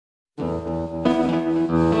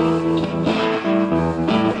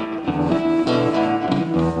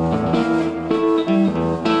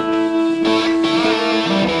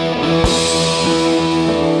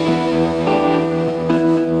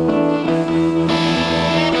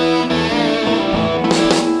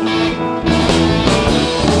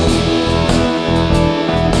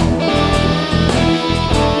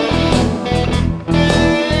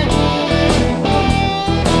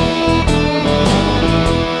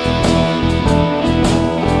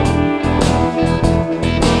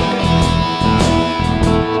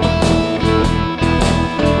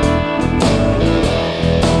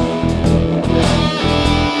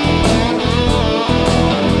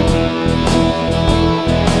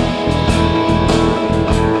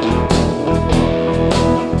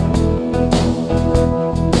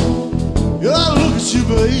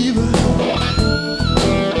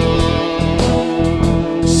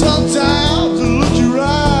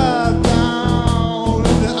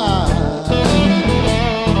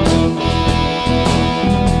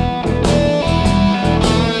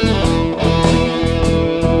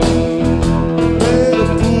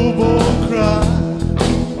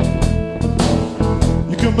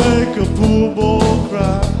can make a poor boy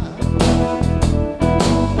cry.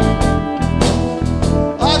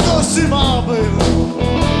 I go see my baby.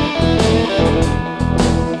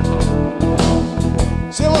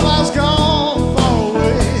 Say when I was gone far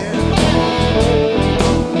away.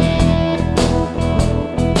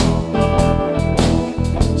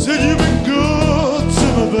 Said you've been good to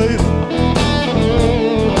me, baby.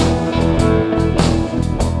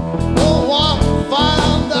 Oh, I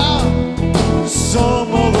find out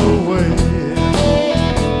some other way.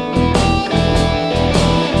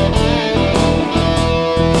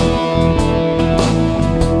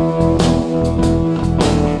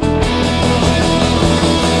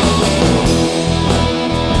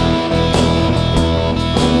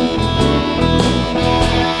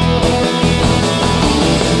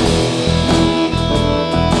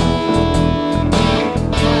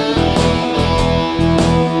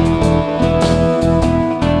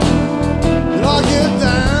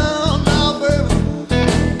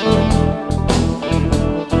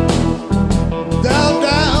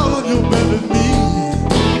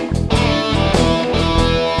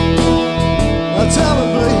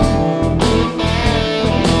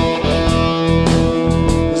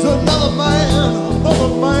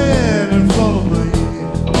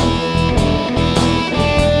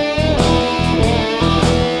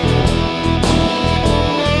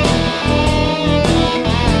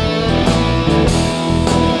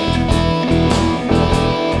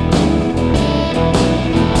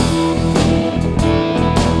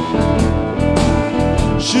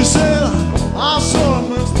 She said, I saw it,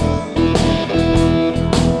 mister.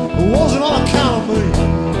 It wasn't on account of me.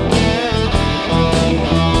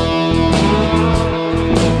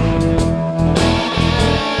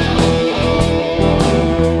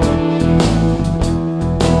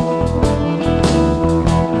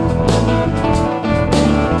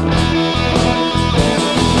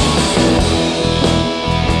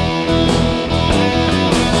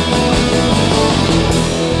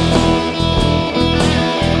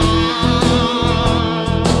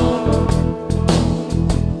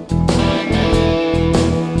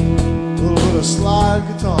 Slide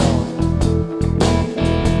guitar.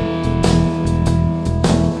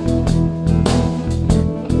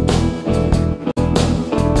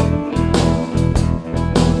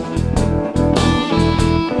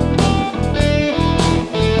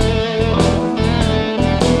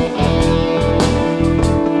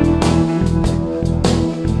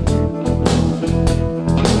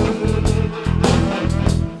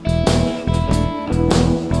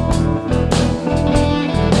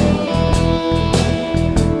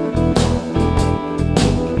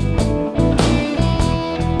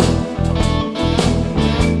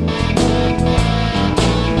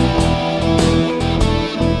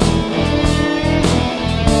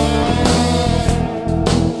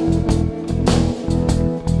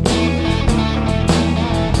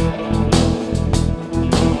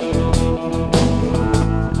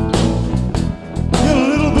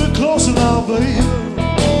 Closer now, baby.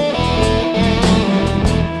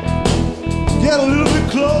 Get a little bit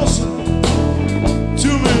closer to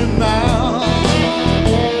me now.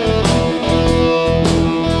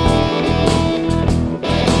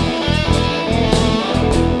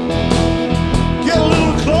 Get a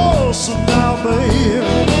little closer now, baby.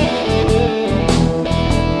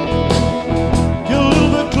 Get a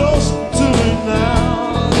little bit closer to me now.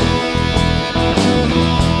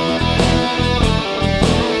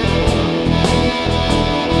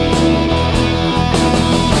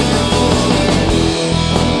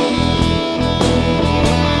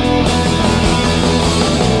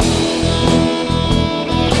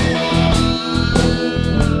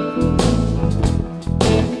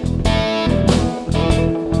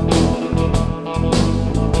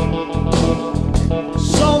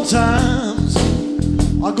 Sometimes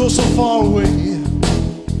I go so far away.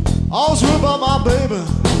 I always worry about my baby,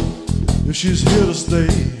 if she's here to stay.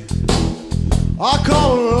 I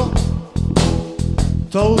call her up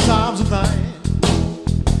 12 times a night.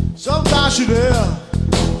 Sometimes she's there,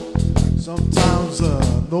 sometimes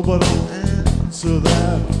nobody answer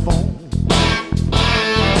that phone.